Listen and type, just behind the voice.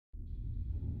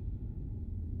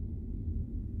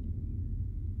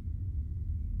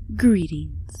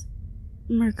Greetings,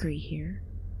 Mercury here,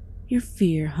 your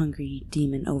fear-hungry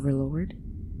demon overlord.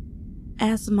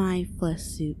 As my flesh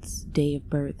suit's day of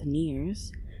birth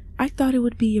nears, I thought it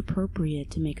would be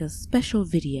appropriate to make a special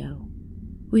video.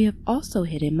 We have also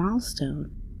hit a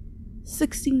milestone,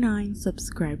 69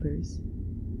 subscribers.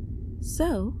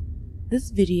 So,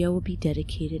 this video will be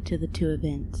dedicated to the two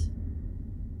events.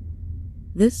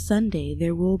 This Sunday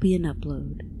there will be an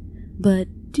upload,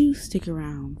 but do stick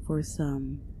around for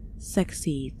some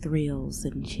sexy thrills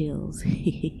and chills.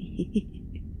 The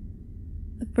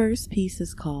first piece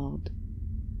is called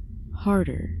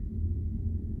Harder.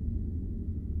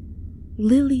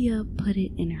 Lilia put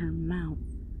it in her mouth.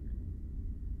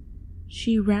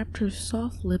 She wrapped her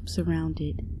soft lips around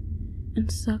it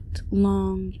and sucked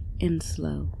long and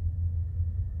slow.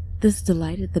 This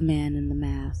delighted the man in the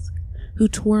mask, who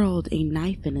twirled a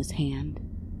knife in his hand.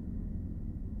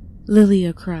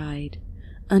 Lilia cried,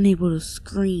 unable to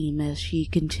scream as she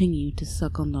continued to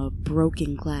suck on the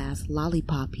broken glass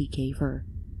lollipop he gave her.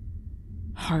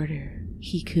 Harder,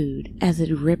 he cooed as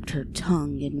it ripped her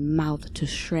tongue and mouth to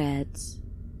shreds.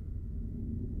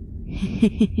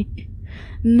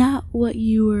 Not what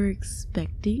you were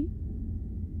expecting?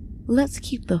 Let's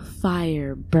keep the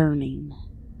fire burning.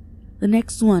 The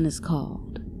next one is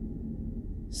called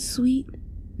Sweet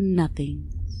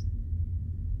Nothings.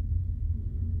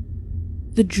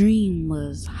 The dream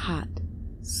was hot,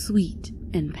 sweet,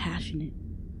 and passionate.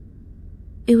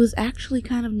 It was actually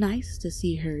kind of nice to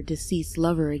see her deceased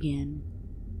lover again,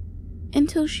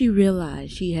 until she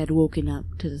realized she had woken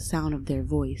up to the sound of their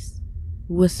voice,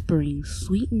 whispering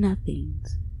sweet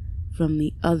nothings from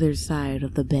the other side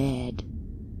of the bed.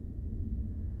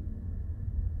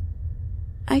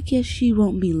 I guess she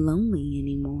won't be lonely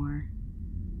anymore.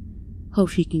 Hope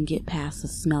she can get past the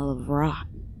smell of rot.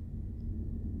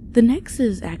 The next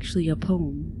is actually a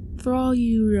poem for all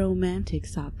you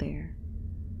romantics out there.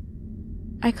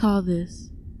 I call this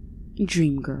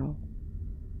Dream Girl.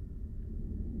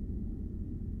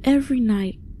 Every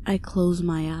night I close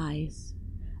my eyes,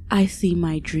 I see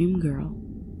my dream girl.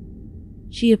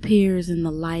 She appears in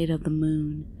the light of the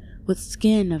moon with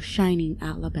skin of shining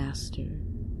alabaster.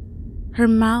 Her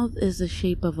mouth is the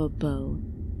shape of a bow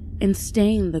and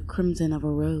stained the crimson of a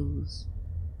rose.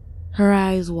 Her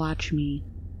eyes watch me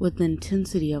with the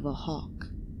intensity of a hawk.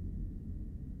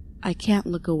 I can't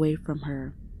look away from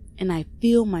her, and I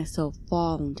feel myself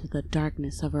fall into the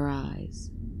darkness of her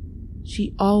eyes.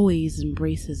 She always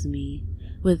embraces me,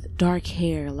 with dark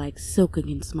hair like silk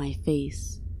against my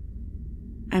face.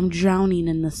 I'm drowning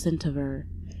in the scent of her,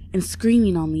 and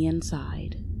screaming on the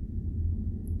inside.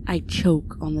 I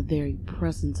choke on the very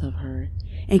presence of her,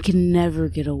 and can never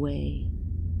get away.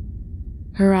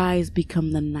 Her eyes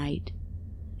become the night,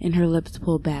 and her lips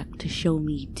pull back to show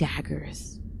me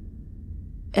daggers.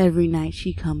 Every night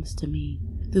she comes to me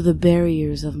through the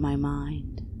barriers of my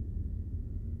mind.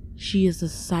 She is the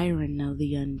siren of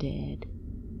the undead,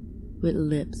 with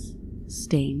lips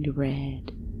stained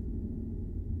red.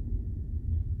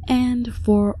 And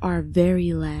for our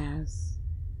very last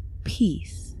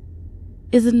piece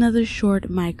is another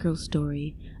short micro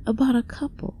story about a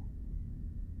couple.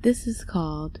 This is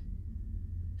called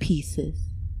Pieces.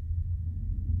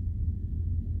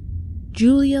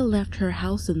 Julia left her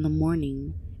house in the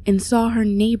morning and saw her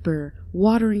neighbor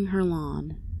watering her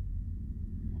lawn.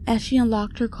 As she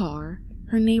unlocked her car,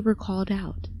 her neighbor called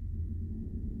out.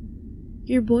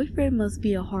 "Your boyfriend must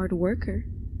be a hard worker,"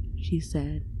 she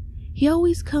said. "He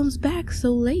always comes back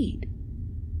so late."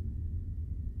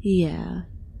 "Yeah,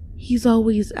 he's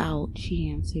always out," she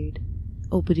answered,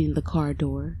 opening the car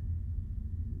door.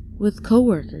 "With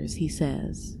coworkers, he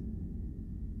says."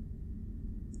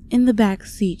 In the back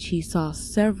seat she saw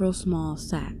several small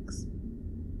sacks,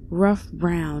 rough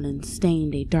brown and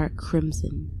stained a dark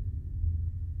crimson.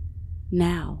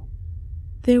 Now,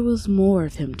 there was more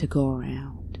of him to go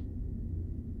around.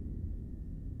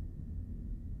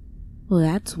 Well,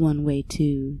 that's one way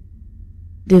to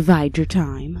divide your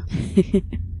time.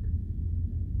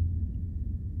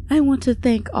 I want to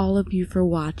thank all of you for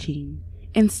watching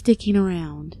and sticking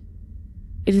around.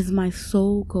 It is my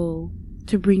sole goal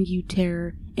to bring you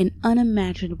terror and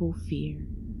unimaginable fear.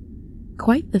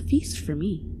 Quite the feast for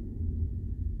me.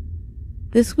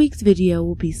 This week's video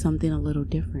will be something a little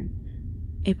different.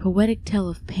 A poetic tale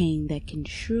of pain that can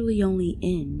surely only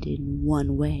end in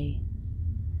one way.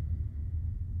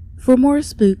 For more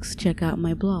spooks, check out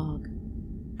my blog.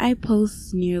 I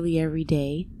post nearly every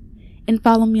day, and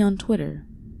follow me on Twitter.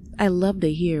 I love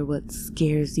to hear what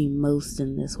scares you most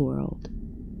in this world.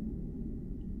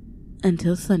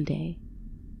 Until Sunday,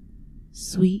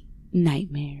 sweet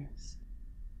nightmares.